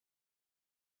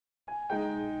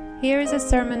Here is a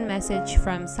sermon message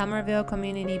from Somerville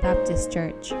Community Baptist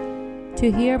Church.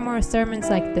 To hear more sermons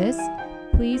like this,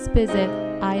 please visit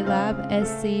ilabscbc.org.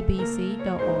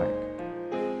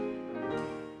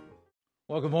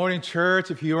 Well, good morning,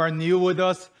 church. If you are new with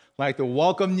us, I'd like to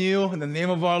welcome you in the name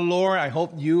of our Lord. I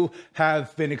hope you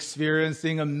have been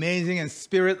experiencing amazing and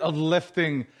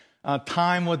spirit-uplifting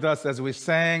time with us as we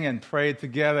sang and prayed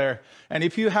together. And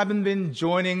if you haven't been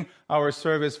joining our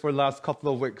service for the last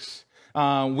couple of weeks,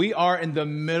 we are in the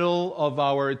middle of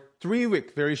our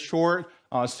 3-week, very short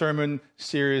sermon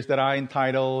series that I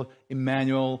entitled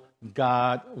Emmanuel,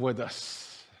 God with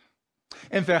Us.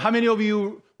 In fact, how many of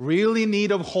you really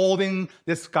need of holding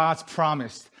this God's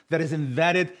promise that is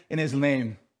embedded in His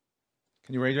name?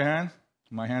 Can you raise your hand?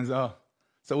 My hand's up.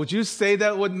 So would you say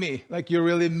that with me? Like you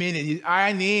really mean it.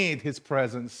 I need His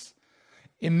presence.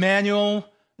 Emmanuel,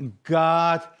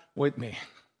 God with me.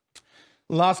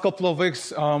 Last couple of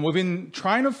weeks, we've been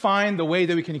trying to find the way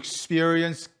that we can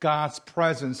experience God's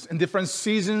presence in different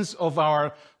seasons of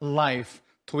our life.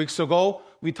 2 weeks ago,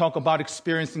 we talked about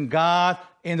experiencing God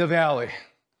in the valley.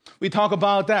 We talk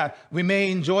about that. We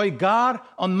may enjoy God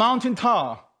on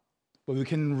mountaintop, but we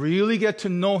can really get to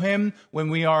know Him when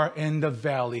we are in the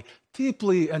valley,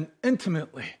 deeply and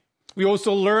intimately. We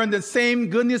also learn the same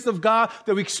goodness of God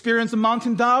that we experience on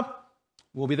mountaintop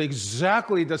will be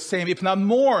exactly the same, if not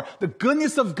more, the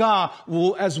goodness of God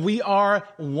as we are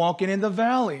walking in the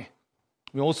valley.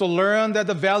 We also learn that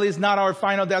the valley is not our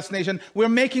final destination. We're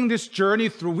making this journey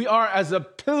through. We are as a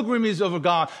pilgrimage of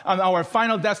God, and our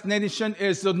final destination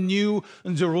is the new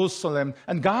Jerusalem.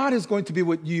 And God is going to be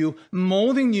with you,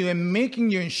 molding you and making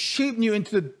you and shaping you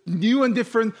into the new and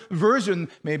different version.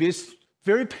 Maybe it's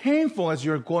very painful as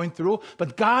you're going through,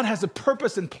 but God has a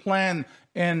purpose and plan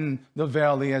in the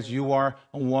valley as you are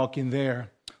walking there.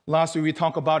 Last week, we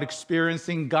talked about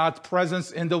experiencing God's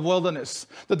presence in the wilderness.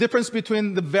 The difference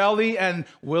between the valley and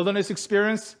wilderness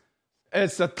experience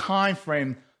is a time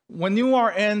frame. When you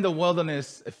are in the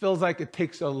wilderness, it feels like it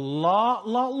takes a lot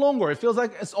longer. It feels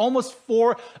like it's almost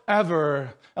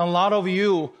forever. And a lot of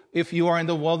you, if you are in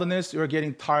the wilderness, you're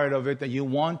getting tired of it, that you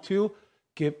want to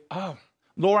give up.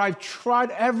 Lord, I've tried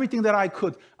everything that I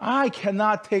could. I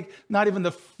cannot take not even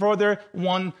the further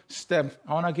one step.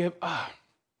 I want to give up.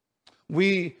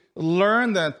 We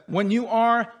learn that when you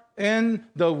are in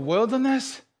the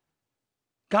wilderness,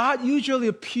 God usually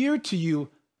appeared to you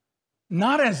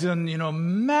not as a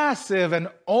massive and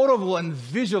audible and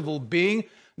visible being.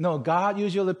 No, God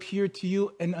usually appeared to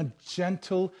you in a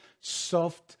gentle,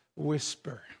 soft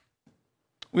whisper.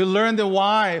 We learned that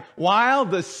while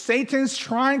the Satan's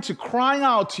trying to cry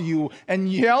out to you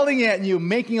and yelling at you,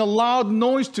 making a loud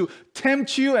noise to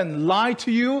tempt you and lie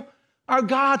to you, our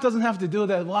God doesn't have to do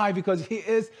that. Why? Because He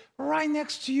is right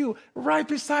next to you, right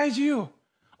beside you.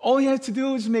 All He has to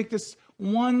do is make this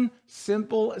one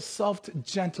simple, soft,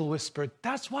 gentle whisper.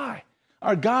 That's why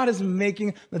our God is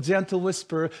making the gentle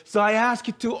whisper. So I ask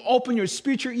you to open your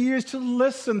spiritual ears to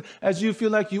listen as you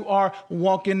feel like you are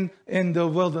walking in the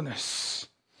wilderness.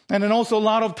 And then also a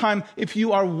lot of time, if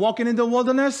you are walking in the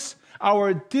wilderness,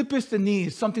 our deepest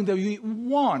needs, something that we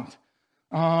want,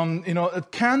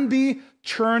 it can be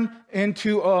turned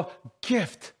into a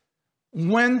gift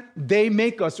when they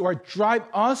make us or drive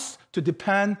us to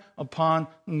depend upon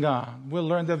God. We'll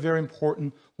learn that very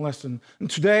important lesson. And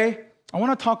today, I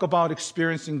want to talk about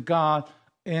experiencing God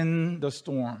in the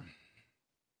storm.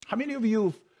 How many of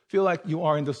you feel like you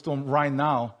are in the storm right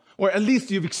now? Or at least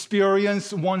you've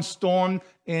experienced one storm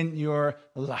in your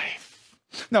life.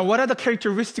 Now, what are the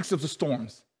characteristics of the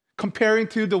storms comparing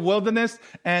to the wilderness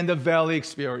and the valley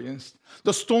experience?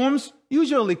 The storms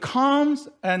usually comes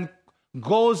and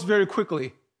goes very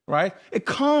quickly, right? It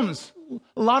comes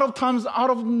a lot of times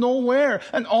out of nowhere,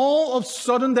 and all of a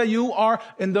sudden that you are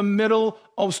in the middle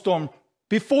of storm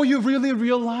before you really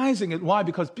realizing it. Why?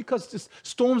 Because this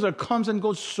storms comes and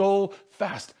goes so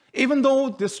fast. Even though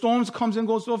the storms comes and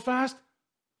goes so fast,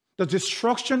 the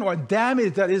destruction or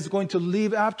damage that is going to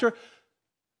leave after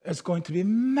is going to be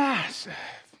massive.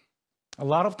 A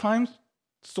lot of times,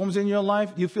 storms in your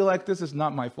life, you feel like this is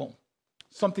not my fault.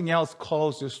 Something else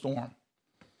caused the storm.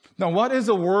 Now, what is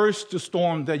the worst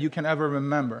storm that you can ever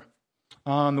remember?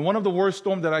 One of the worst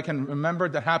storms that I can remember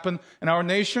that happened in our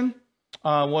nation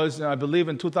was, I believe,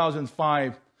 in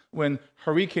 2005 when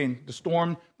the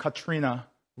storm Katrina,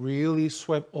 really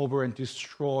swept over and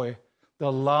destroyed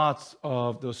the lots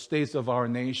of the states of our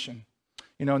nation.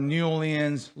 New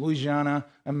Orleans, Louisiana,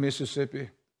 and Mississippi.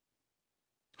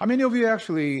 How many of you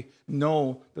actually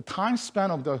know the time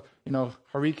span of the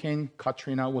Hurricane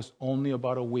Katrina was only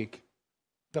about a week?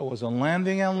 That was a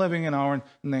landing and living in our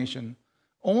nation.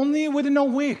 Only within a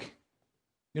week,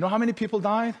 You know how many people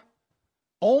died?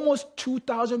 Almost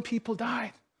 2,000 people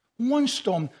died. One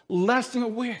storm lasting a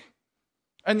week.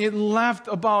 And it left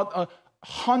about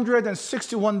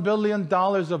 $161 billion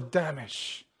of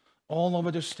damage all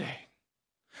over the state.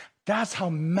 That's how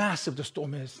massive the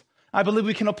storm is. I believe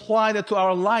we can apply that to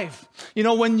our life. You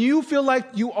know, when you feel like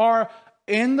you are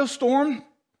in the storm,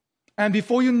 and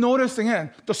before you notice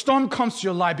again, the storm comes to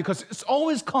your life because it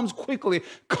always comes quickly,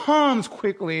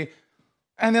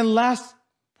 and then lasts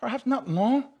perhaps not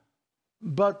long,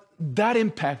 but that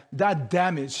impact, that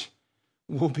damage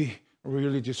will be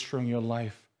really destroying your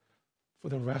life for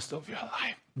the rest of your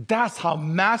life. That's how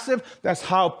massive, that's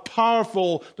how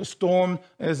powerful the storm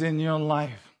is in your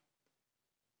life.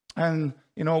 And,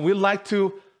 you know, we like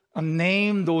to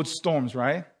name those storms,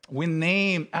 right? We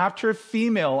name after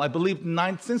female, I believe,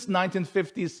 since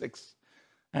 1956.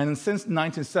 And since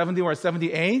 1970 or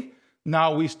 78,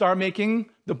 now we start making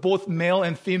the both male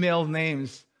and female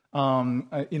names.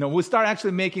 We start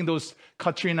actually making those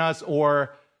Katrinas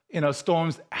or,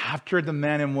 storms after the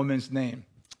man and woman's name.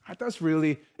 That's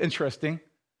really interesting,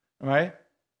 right?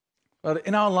 But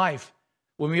in our life,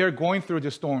 when we are going through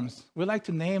the storms, we like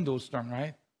to name those storms,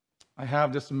 right? I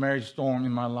have this marriage storm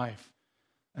in my life.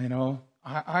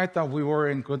 I thought we were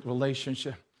in good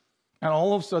relationship. And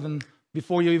all of a sudden,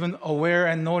 before you're even aware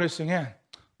and noticing it,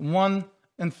 one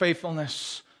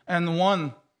unfaithfulness and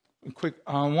one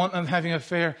having an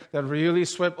affair that really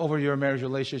swept over your marriage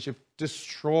relationship,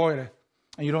 destroyed it.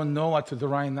 And you don't know what to do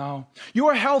right now. You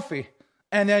are healthy.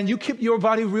 And then you keep your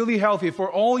body really healthy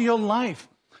for all your life.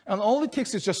 And all it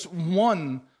takes is just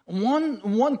one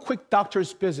quick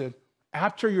doctor's visit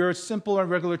after your simple and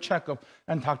regular checkup.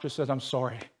 And doctor says, I'm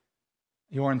sorry,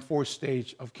 you're in 4th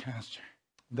stage of cancer.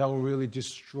 That will really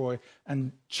destroy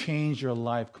and change your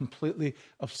life completely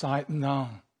upside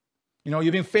down.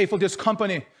 You've been faithful to this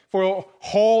company for a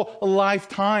whole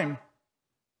lifetime.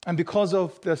 And because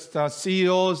of the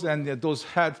CEOs and those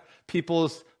head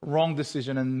people's wrong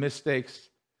decision and mistakes,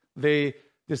 they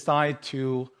decide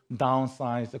to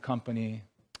downsize the company,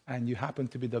 and you happen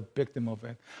to be the victim of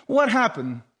it. What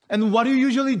happened? And what do you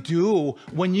usually do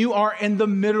when you are in the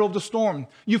middle of the storm?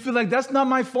 You feel like that's not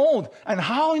my fault. And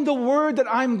how in the world that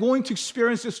I'm going to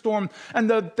experience this storm and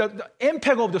the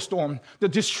impact of the storm, the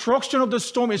destruction of the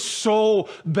storm is so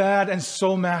bad and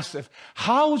so massive.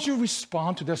 How would you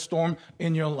respond to that storm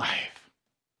in your life?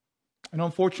 And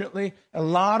unfortunately, a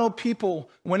lot of people,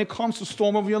 when it comes to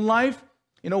storm of your life,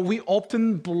 we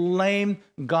often blame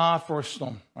God for a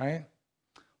storm, right?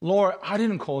 Lord, I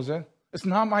didn't cause it. It's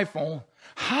not my fault.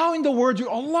 How in the world do you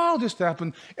allow this to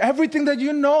happen? Everything that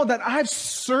you know that I've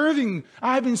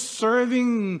been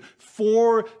serving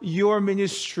for your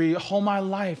ministry all my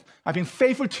life. I've been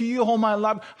faithful to you all my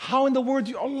life. How in the world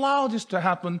do you allow this to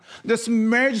happen? This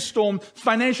marriage storm,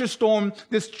 financial storm,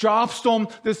 this job storm,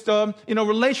 this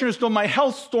relationship storm, my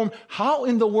health storm. How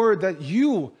in the world that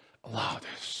you allow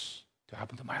this to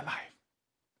happen to my life?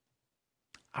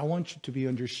 I want you to be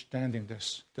understanding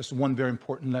this. This one very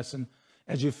important lesson.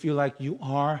 As you feel like you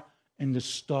are in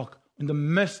the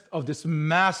midst of this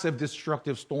massive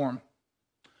destructive storm,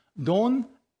 don't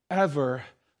ever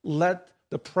let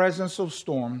the presence of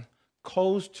storm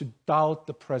cause to doubt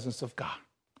the presence of God.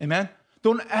 Amen?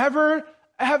 Don't ever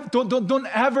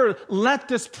let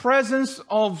this presence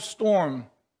of storm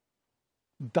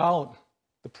doubt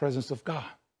the presence of God.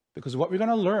 Because what we're going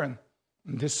to learn,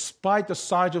 despite the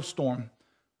size of storm,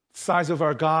 the size of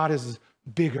our God is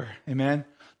bigger. Amen?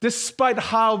 Despite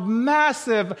how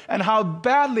massive and how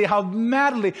badly, how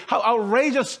madly, how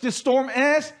outrageous this storm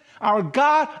is, our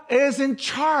God is in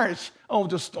charge of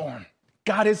the storm.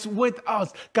 God is with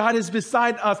us. God is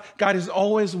beside us. God is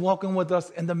always walking with us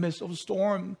in the midst of a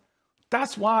storm.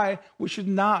 That's why we should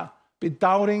not be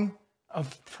doubting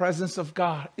of the presence of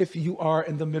God if you are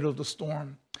in the middle of the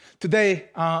storm. Today,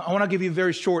 I want to give you a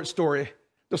very short story.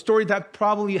 The story that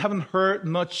probably you haven't heard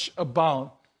much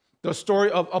about. The story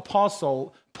of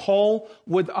Apostle Paul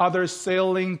with other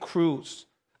sailing crews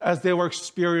as they were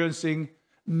experiencing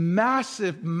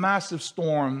massive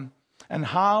storm and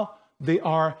how they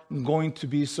are going to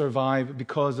be survived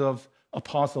because of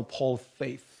Apostle Paul's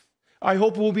faith. I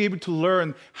hope we'll be able to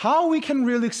learn how we can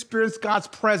really experience God's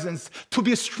presence, to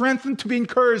be strengthened, to be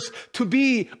encouraged, to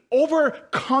be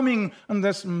overcoming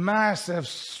this massive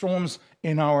storms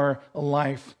in our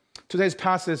life. Today's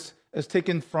passage is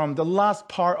taken from the last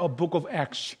part of book of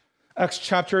Acts, Acts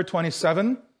chapter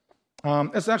 27.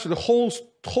 It's actually the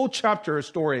whole chapter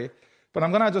story, but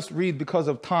I'm going to just read because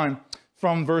of time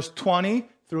from verse 20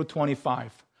 through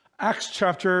 25. Acts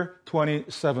chapter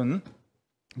 27,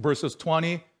 verses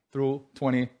 20 through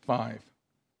 25.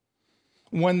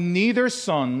 When neither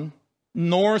sun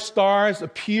nor stars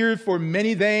appeared for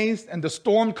many days, and the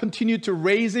storm continued to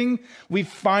raging, we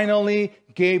finally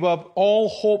gave up all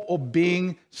hope of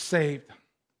being saved.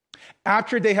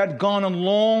 After they had gone a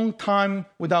long time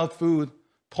without food,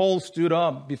 Paul stood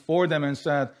up before them and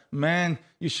said, "Man,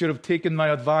 you should have taken my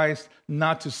advice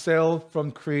not to sail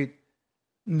from Crete.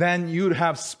 Then you'd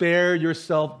have spared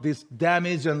yourself this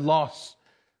damage and loss.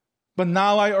 But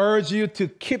now I urge you to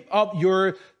keep up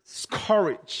your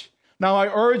courage. Now I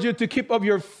urge you to keep up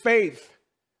your faith,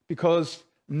 because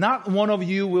not one of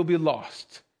you will be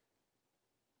lost.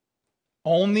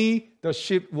 Only the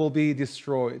ship will be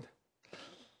destroyed."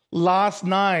 Last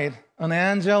night, an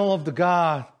angel of the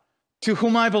God to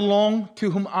whom I belong, to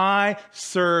whom I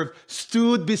serve,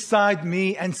 stood beside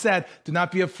me and said, "Do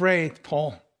not be afraid,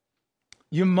 Paul.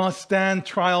 You must stand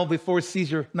trial before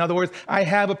Caesar." In other words, I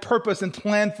have a purpose and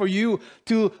plan for you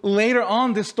to later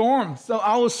on this storm. So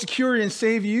I will secure you and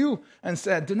save you. And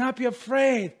said, "Do not be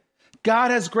afraid.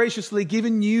 God has graciously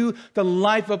given you the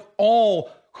life of all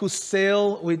who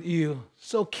sail with you.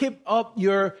 So keep up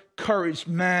your courage,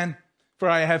 man. For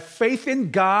I have faith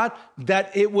in God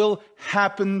that it will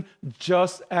happen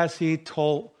just as he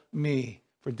told me."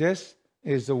 For this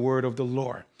is the word of the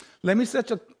Lord. Let me set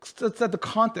the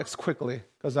context quickly,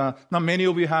 because not many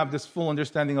of you have this full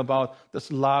understanding about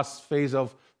this last phase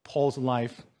of Paul's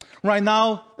life. Right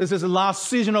now, this is the last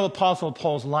season of Apostle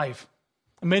Paul's life.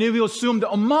 Many of you assume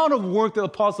the amount of work that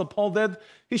Apostle Paul did,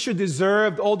 he should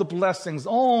deserve all the blessings,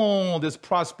 all this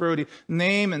prosperity,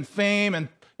 name and fame and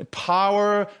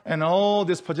power and all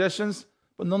these possessions.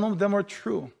 But none of them are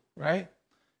true, right?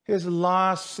 His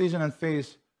last season and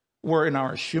phase were, in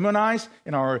our human eyes,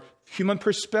 in our human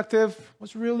perspective,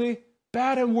 was really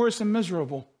bad and worse and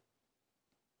miserable.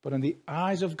 But in the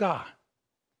eyes of God,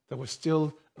 there were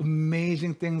still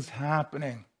amazing things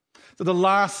happening. So the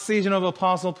last season of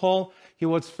Apostle Paul, he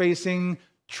was facing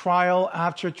trial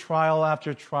after trial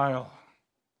after trial.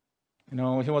 He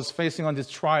was facing on this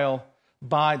trial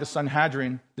by the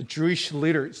Sanhedrin, the Jewish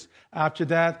leaders. After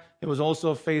that, he was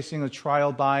also facing a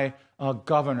trial by a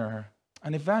governor,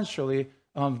 and eventually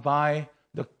by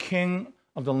the king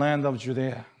of the land of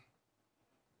Judea.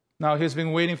 Now he's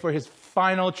been waiting for his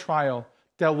final trial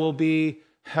that will be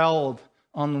held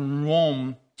on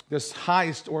Rome, this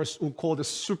highest, or we call the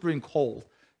Supreme Court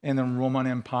in the Roman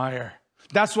Empire.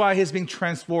 That's why he's being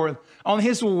transformed. On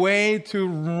his way to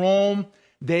Rome,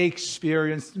 they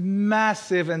experienced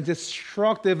massive and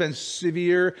destructive and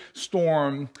severe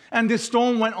storm. And this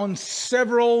storm went on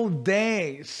several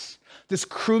days. These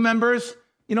crew members,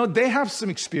 they have some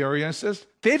experiences.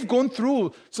 They've gone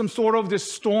through some sort of these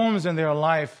storms in their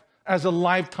life as a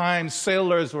lifetime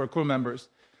sailors or crew members.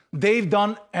 They've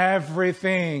done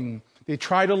everything. They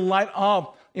try to light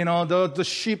up, the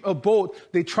ship, a boat.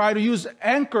 They try to use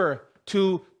anchor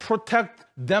to protect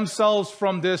themselves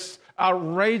from this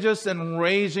outrageous and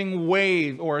raging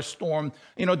wave or a storm.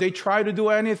 They try to do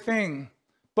anything.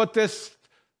 But this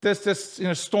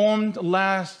storm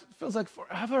lasts, feels like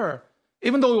forever.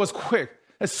 Even though it was quick,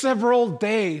 it's several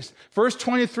days. Verse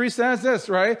 23 says this,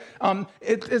 right?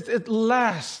 It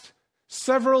lasts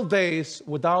several days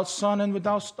without sun and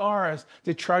without stars.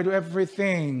 They try to do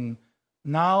everything.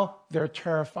 Now they're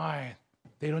terrified.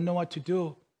 They don't know what to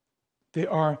do. They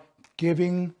are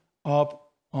giving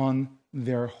up on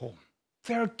their hope.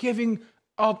 They're giving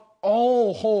up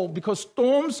all hope because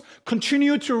storms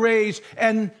continue to rage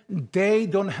and they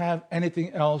don't have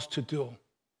anything else to do,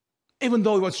 even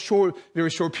though it was very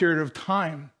short period of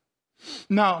time.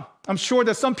 Now, I'm sure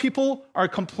that some people are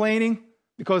complaining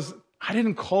because I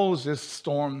didn't cause this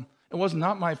storm. It was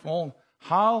not my fault.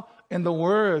 How in the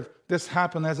world this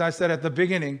happened? As I said at the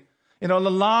beginning, a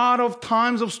lot of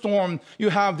times of storm, you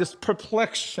have this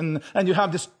perplexion and you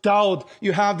have this doubt.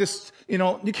 You have this, you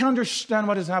can't understand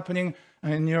what is happening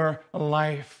in your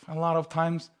life. A lot of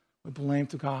times we blame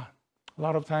to God. A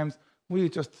lot of times we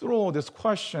just throw these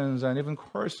questions and even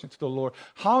cursing to the Lord.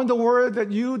 How in the world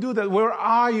that you do that? Where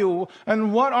are you?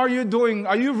 And what are you doing?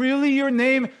 Are you really, your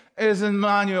name is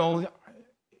Emmanuel?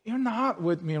 You're not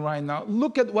with me right now.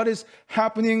 Look at what is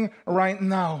happening right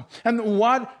now. And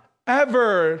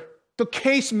whatever the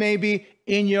case may be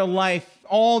in your life,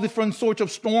 all different sorts of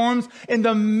storms, in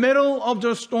the middle of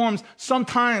the storms,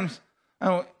 sometimes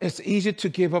it's easy to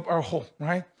give up our hope,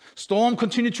 right? Storm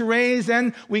continued to rage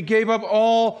and we gave up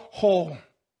all hope.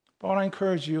 But I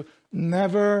encourage you,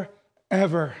 never,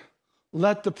 ever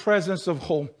let the presence of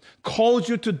hope cause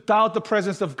you to doubt the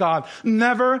presence of God.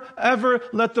 Never, ever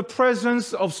let the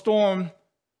presence of storm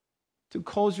to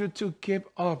cause you to give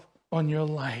up on your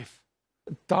life.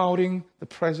 doubting the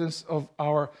presence of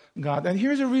our God. And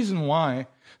here's a reason why.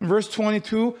 Verse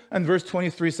 22 and verse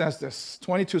 23 says this.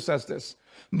 22 says this.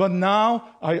 But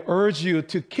now I urge you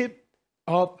to keep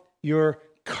up your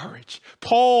courage.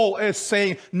 Paul is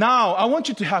saying, now I want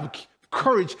you to have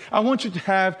courage. I want you to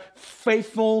have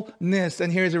faithfulness.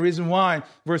 And here's the reason why.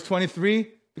 Verse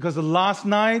 23, because the last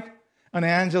night, an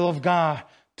angel of God,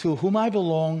 to whom I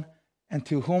belong and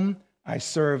to whom I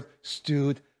serve,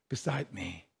 stood beside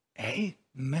me.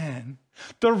 Amen.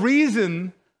 The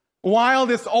reason why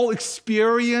this all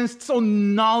experienced, so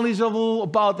knowledgeable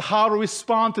about how to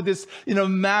respond to this,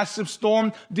 massive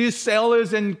storm, these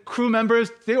sailors and crew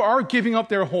members, they are giving up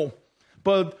their home.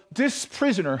 But this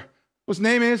prisoner, whose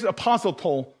name is Apostle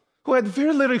Paul, who had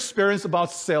very little experience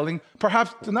about sailing,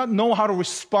 perhaps did not know how to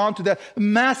respond to that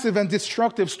massive and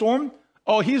destructive storm,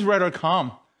 he's rather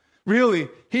calm. Really,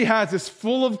 he has this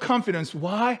full of confidence.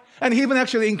 Why? And he even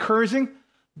actually encouraging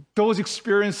those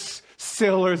experienced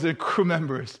sailors and crew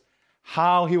members.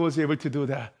 How he was able to do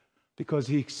that? Because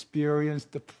he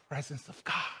experienced the presence of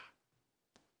God.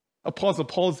 Apostle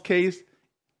Paul's case,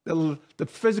 the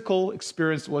physical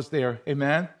experience was there.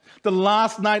 Amen. The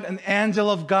last night, an angel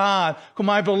of God, whom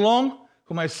I belong,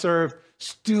 whom I serve,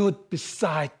 stood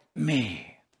beside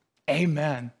me.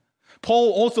 Amen.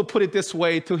 Paul also put it this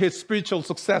way to his spiritual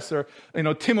successor,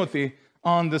 Timothy,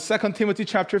 on the 2 Timothy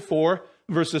chapter 4,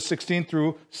 verses 16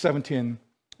 through 17.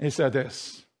 He said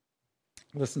this.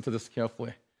 Listen to this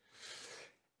carefully.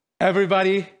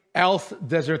 Everybody else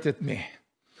deserted me.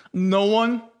 No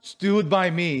one stood by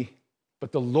me,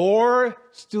 but the Lord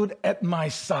stood at my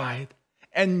side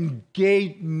and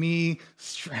gave me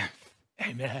strength.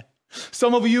 Amen.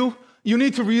 Some of you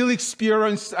need to really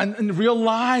experience and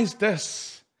realize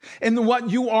this. And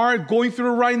what you are going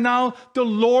through right now, the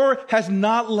Lord has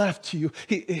not left you.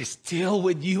 He is still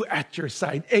with you at your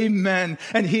side. Amen.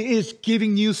 And He is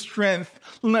giving you strength.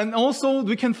 And also,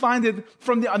 we can find it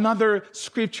from another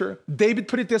scripture. David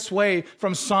put it this way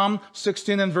from Psalm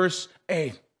 16 and verse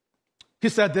 8. He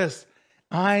said this,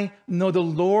 I know the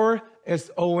Lord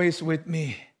is always with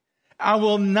me. I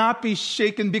will not be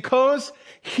shaken because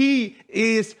He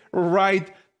is right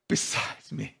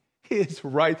beside me. He is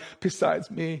right beside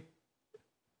me.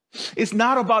 It's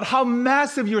not about how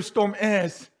massive your storm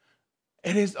is.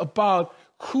 It is about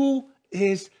who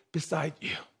is beside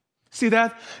you. See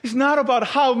that? It's not about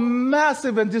how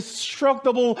massive and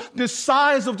destructible the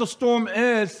size of the storm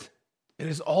is. It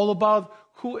is all about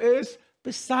who is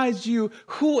beside you,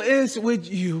 who is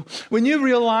with you. When you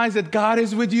realize that God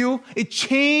is with you, it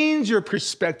changes your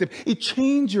perspective. It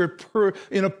changes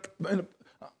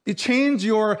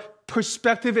your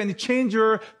perspective, and it changes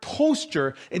your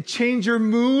posture, it changes your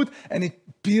mood, and it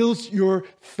builds your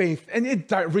faith, and it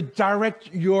redirects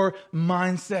your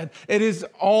mindset. It is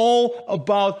all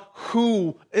about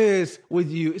who is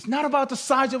with you. It's not about the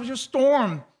size of your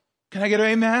storm. Can I get an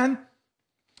amen?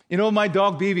 My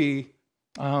dog Bibi,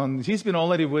 he's been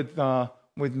already with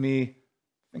me,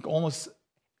 I think almost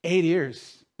 8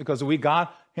 years, because we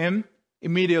got him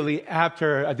immediately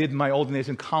after I did my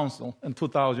ordination council in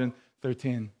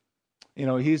 2013.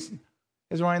 He's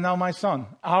right now my son,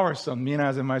 our son,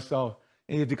 Minaz and myself.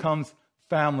 And he becomes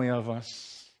family of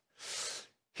us.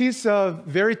 He's a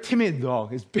very timid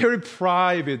dog. He's a very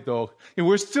private dog. And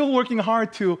we're still working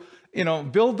hard to,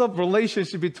 build up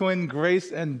relationship between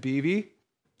Grace and Bibi.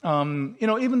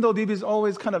 Even though Bibi is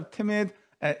always kind of timid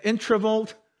and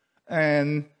introvert,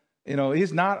 and,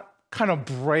 he's not kind of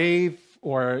brave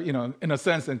or, in a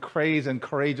sense, and crazy and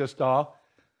courageous dog.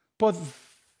 But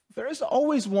there is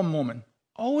always one moment,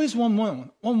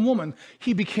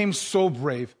 he became so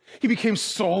brave. He became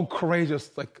so courageous.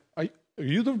 Like, are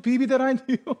you the Bibi that I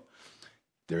knew?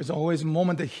 There's always a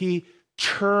moment that he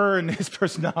turned his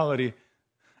personality.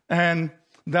 And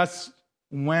that's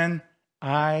when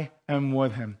I am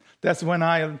with him. That's when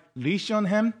I leash on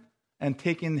him and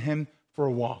taking him for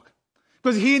a walk.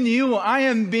 Because he knew I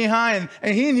am behind,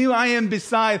 and he knew I am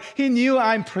beside. He knew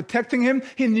I'm protecting him.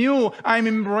 He knew I'm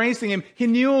embracing him. He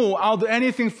knew I'll do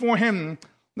anything for him.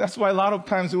 That's why a lot of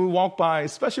times we walk by,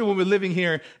 especially when we're living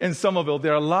here in Somerville,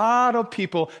 there are a lot of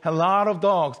people, a lot of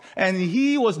dogs. And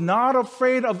he was not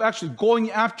afraid of actually going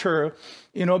after,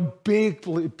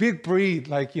 big breed,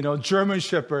 like, German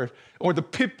Shepherd or the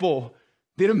Pit Bull.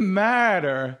 Didn't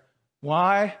matter.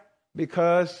 Why?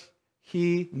 Because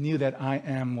he knew that I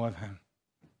am with him.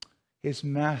 His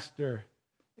master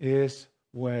is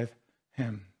with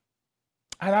him.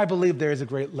 And I believe there is a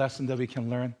great lesson that we can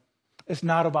learn. It's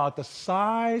not about the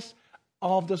size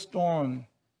of the storm.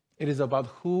 It is about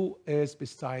who is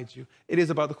beside you. It is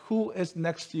about who is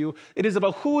next to you. It is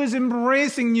about who is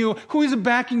embracing you, who is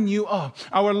backing you up.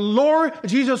 Our Lord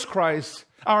Jesus Christ,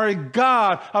 our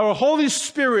God, our Holy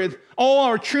Spirit, all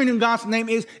our Trinity in God's name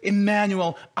is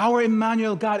Emmanuel. Our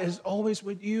Emmanuel God is always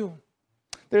with you.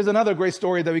 There's another great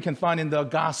story that we can find in the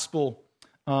gospel.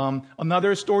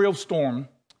 Another story of storm,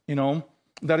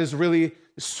 that is really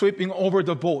sweeping over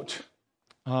the boat.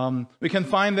 We can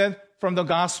find that from the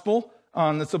gospel.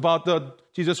 It's about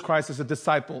Jesus Christ as the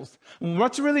disciples.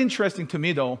 What's really interesting to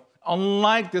me, though,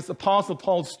 unlike this Apostle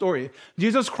Paul's story,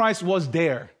 Jesus Christ was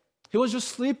there. He was just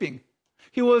sleeping.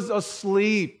 He was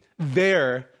asleep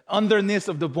there underneath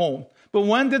of the boat. But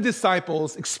when the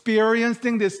disciples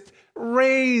experiencing this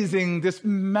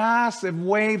massive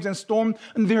waves and storm,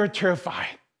 and they're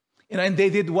terrified. And they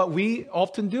did what we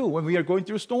often do when we are going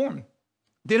through a storm.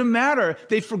 Didn't matter.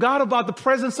 They forgot about the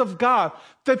presence of God.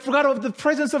 They forgot about the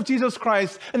presence of Jesus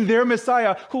Christ and their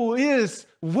Messiah who is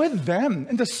with them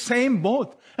in the same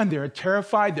boat. And they're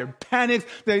terrified. They're panicked.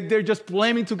 They're just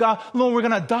blaming to God. Lord, we're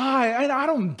going to die. And I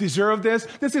don't deserve this.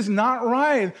 This is not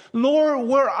right. Lord,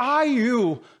 where are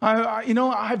you?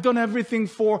 I've done everything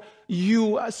for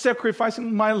you,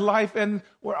 sacrificing my life. And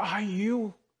where are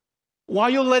you? Why are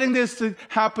you letting this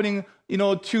happening,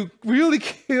 to really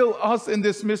kill us in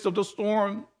this midst of the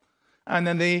storm? And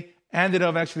then they ended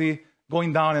up actually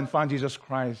going down and found Jesus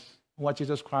Christ. What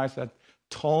Jesus Christ had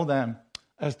told them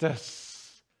is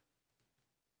this: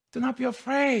 do not be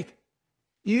afraid,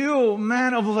 you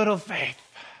man of little faith.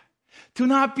 Do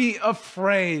not be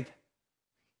afraid.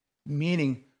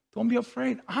 Meaning, don't be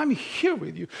afraid. I'm here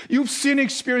with you. You've seen,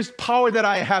 experienced power that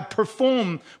I have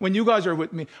performed when you guys are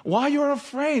with me. Why you're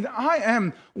afraid? I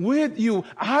am with you.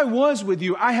 I was with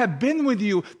you. I have been with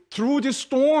you through this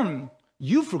storm.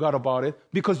 You forgot about it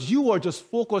because you are just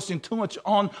focusing too much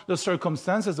on the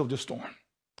circumstances of the storm.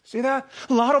 See that?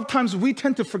 A lot of times we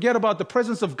tend to forget about the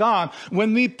presence of God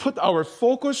when we put our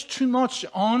focus too much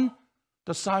on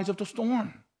the sides of the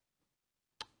storm.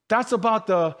 That's about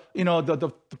the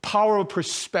power of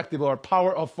perspective or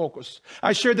power of focus.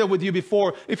 I shared that with you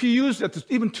before. If you use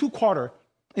even 2/4,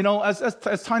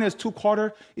 as tiny as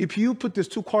 2/4, if you put this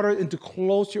 2/4 into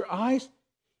close your eyes,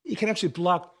 it can actually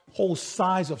block whole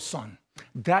sides of sun.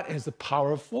 That is the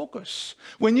power of focus.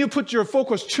 When you put your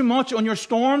focus too much on your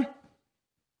storm,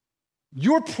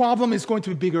 your problem is going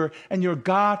to be bigger and your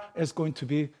God is going to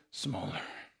be smaller.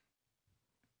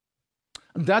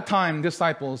 At that time,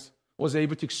 disciples was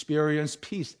able to experience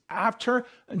peace after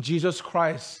Jesus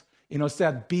Christ,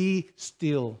 said, be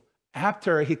still,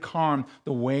 after he calmed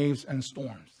the waves and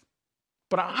storms.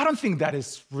 But I don't think that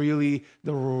is really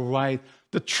the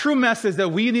true message that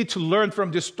we need to learn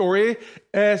from this story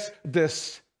is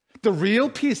this: the real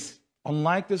peace,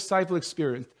 unlike the disciple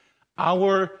experience,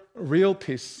 our real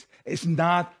peace is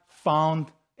not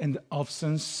found in the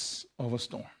absence of a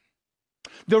storm.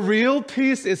 The real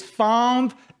peace is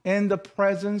found in the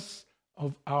presence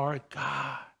of our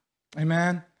God.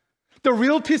 Amen. The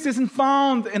real peace isn't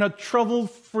found in a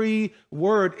trouble-free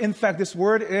word. In fact, this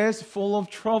word is full of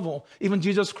trouble. Even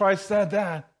Jesus Christ said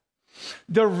that.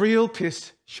 The real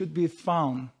peace should be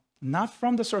found not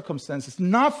from the circumstances,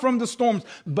 not from the storms,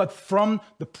 but from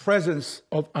the presence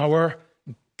of our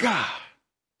God.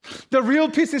 The real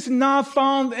peace is not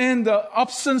found in the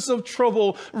absence of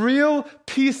trouble. Real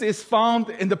peace is found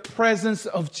in the presence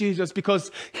of Jesus because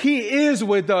he is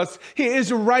with us. He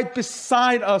is right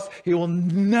beside us. He will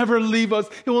never leave us.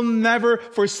 He will never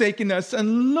forsake us.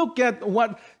 And look at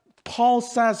what Paul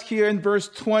says here in verse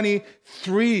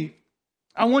 23.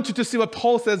 I want you to see what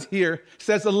Paul says here. He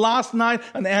says, last night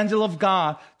an angel of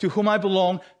God to whom I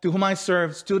belong, to whom I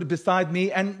serve, stood beside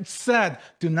me and said,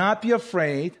 do not be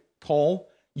afraid, Paul.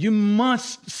 You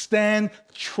must stand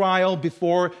trial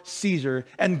before Caesar,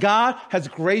 and God has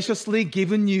graciously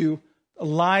given you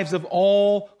lives of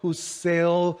all who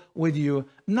sail with you.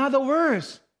 In other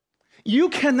words, you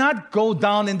cannot go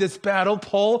down in this battle,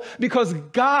 Paul, because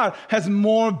God has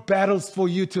more battles for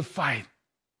you to fight.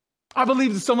 I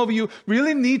believe that some of you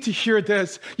really need to hear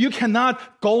this. You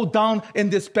cannot go down in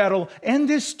this battle, in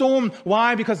this storm.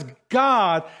 Why? Because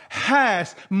God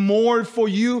has more for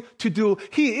you to do.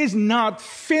 He is not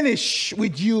finished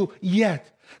with you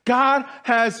yet. God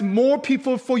has more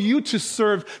people for you to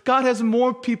serve. God has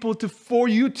more people for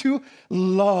you to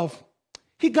love.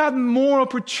 He got more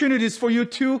opportunities for you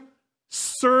to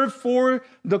serve for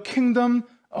the kingdom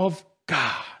of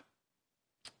God.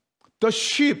 The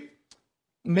ship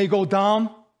may go down,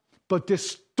 but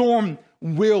this storm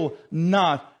will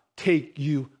not take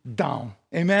you down.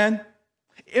 Amen?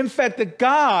 In fact, that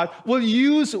God will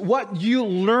use what you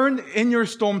learned in your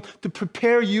storm to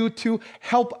prepare you to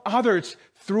help others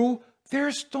through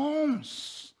their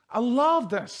storms. I love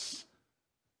this.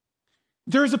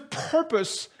 There's a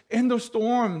purpose in the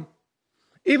storm.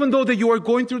 Even though that you are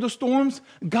going through the storms,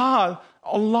 God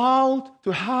allowed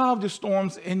to have the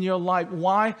storms in your life.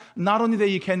 Why? Not only that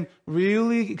you can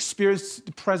really experience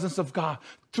the presence of God.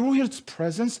 Through His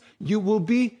presence, you will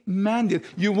be mended.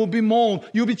 You will be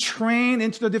molded. You'll be trained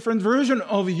into the different version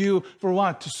of you. For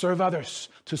what? To serve others.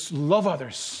 To love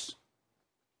others.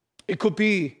 It could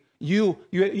be you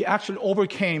actually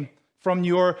overcame from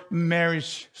your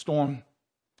marriage storm.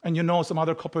 And you know some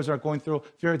other couples are going through a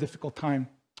very difficult time.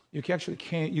 You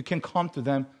can come to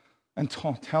them and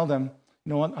tell them, you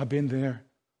know what, I've been there.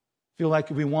 Feel like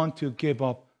we want to give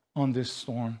up on this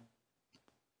storm.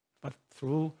 But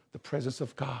through the presence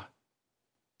of God,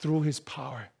 through His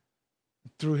power,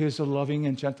 through His loving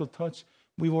and gentle touch,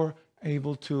 we were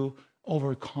able to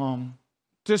overcome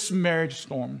this marriage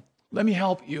storm. Let me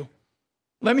help you.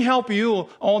 Let me help you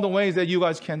all the ways that you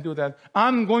guys can do that.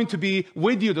 I'm going to be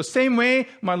with you the same way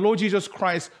my Lord Jesus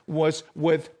Christ was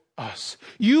with us.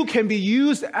 You can be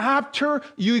used after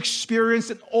you experience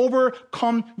and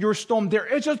overcome your storm. There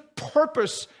is a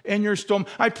purpose in your storm.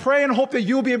 I pray and hope that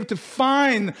you'll be able to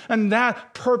find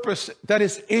that purpose that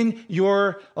is in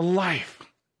your life.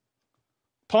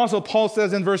 Apostle Paul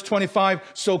says in verse 25,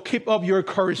 so keep up your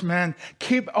courage, man.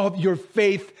 Keep up your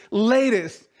faith,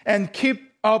 latest, and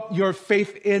keep up your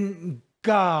faith in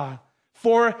God.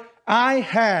 For I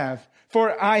have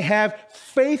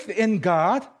faith in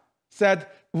God, said,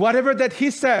 whatever that He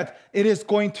said, it is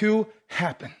going to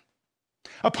happen.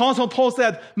 Apostle Paul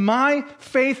said, my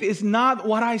faith is not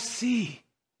what I see.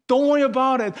 Don't worry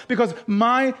about it, because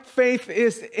my faith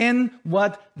is in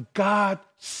what God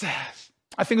says.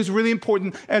 I think it's really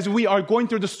important as we are going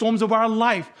through the storms of our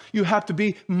life. You have to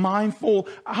be mindful.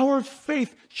 Our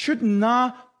faith should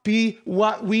not be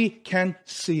what we can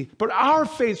see, but our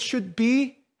faith should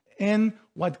be in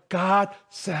what God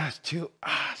says to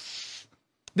us.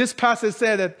 This passage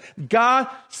said that God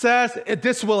says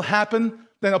this will happen.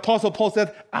 Then Apostle Paul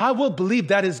said, I will believe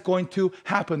that is going to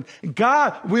happen.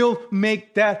 God will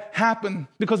make that happen,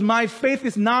 because my faith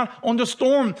is not on the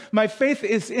storm. My faith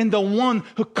is in the one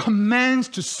who commands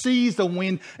to seize the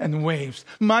wind and waves.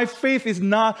 My faith is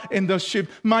not in the ship.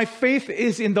 My faith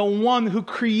is in the one who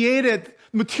created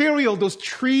material, those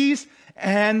trees,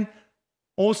 and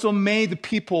also made the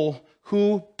people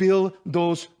who build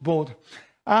those boats.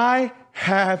 I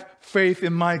have faith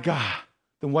in my God.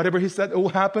 Then whatever He said will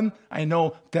happen, I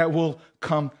know that will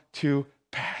come to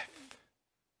pass.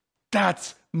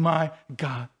 That's my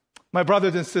God. My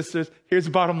brothers and sisters, here's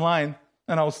the bottom line,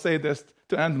 and I'll say this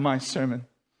to end my sermon.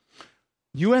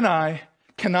 You and I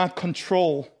cannot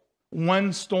control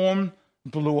when storm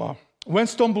blew up. When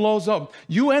storm blows up,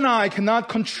 you and I cannot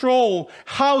control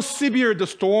how severe the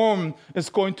storm is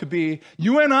going to be.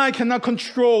 You and I cannot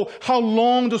control how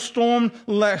long the storm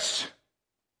lasts.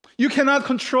 You cannot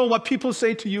control what people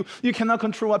say to you. You cannot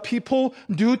control what people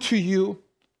do to you.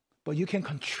 But you can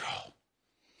control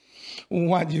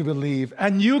what you believe.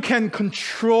 And you can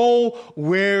control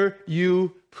where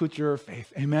you put your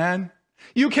faith. Amen?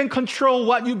 You can control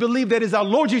what you believe that is our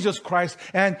Lord Jesus Christ,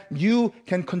 and you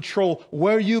can control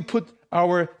where you put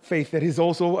our faith that is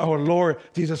also our Lord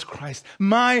Jesus Christ.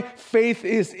 My faith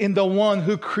is in the one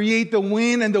who created the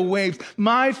wind and the waves.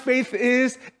 My faith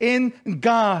is in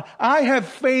God. I have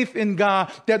faith in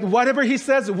God that whatever He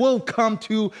says will come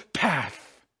to pass.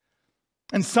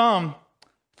 And Psalm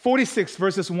 46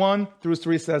 verses 1 through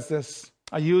 3 says this.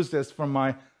 I use this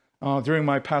from during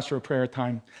my pastoral prayer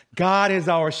time. God is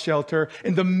our shelter.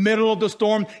 In the middle of the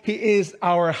storm, He is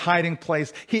our hiding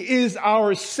place. He is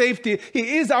our safety.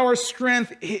 He is our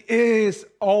strength. He is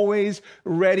always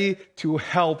ready to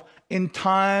help in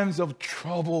times of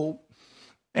trouble.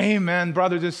 Amen,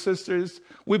 brothers and sisters.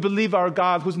 We believe our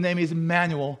God, whose name is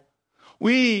Emmanuel.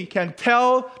 We can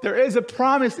tell there is a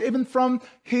promise even from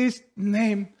His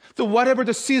name. So whatever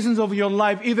the seasons of your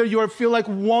life, either you feel like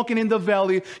walking in the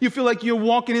valley, you feel like you're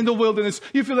walking in the wilderness,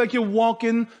 you feel like you're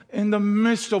walking in the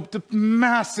midst of the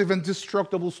massive and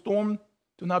destructible storm,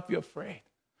 do not be afraid.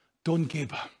 Don't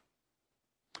give up.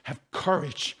 Have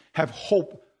courage. Have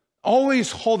hope.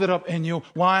 Always hold it up in you.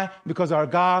 Why? Because our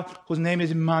God, whose name is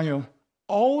Emmanuel,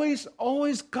 always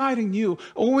guiding you,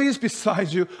 always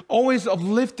beside you, always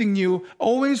uplifting you,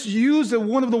 always use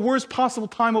one of the worst possible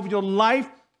time of your life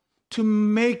to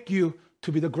make you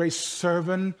to be the great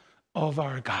servant of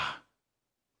our God.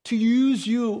 To use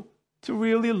you to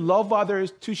really love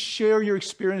others, to share your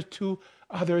experience to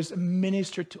others,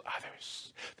 minister to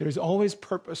others. There's always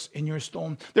purpose in your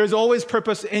storm. There's always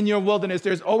purpose in your wilderness.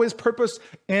 There's always purpose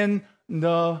in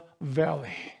the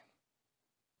valley.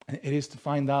 And it is to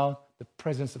find out the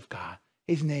presence of God,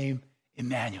 his name,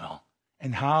 Emmanuel,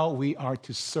 and how we are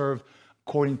to serve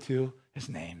according to his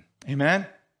name. Amen?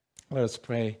 Let us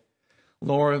pray.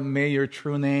 Lord, may your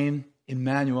true name,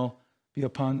 Emmanuel, be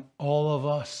upon all of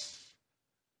us,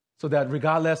 so that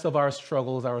regardless of our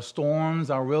struggles, our storms,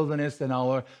 our wilderness, and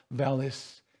our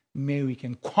valleys, may we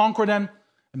can conquer them,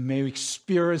 and may we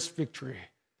experience victory,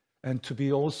 and to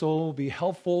be also be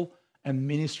helpful and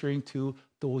ministering to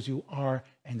those who are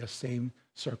in the same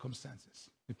circumstances.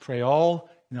 We pray all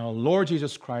in our Lord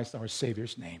Jesus Christ, our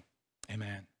Savior's name.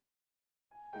 Amen.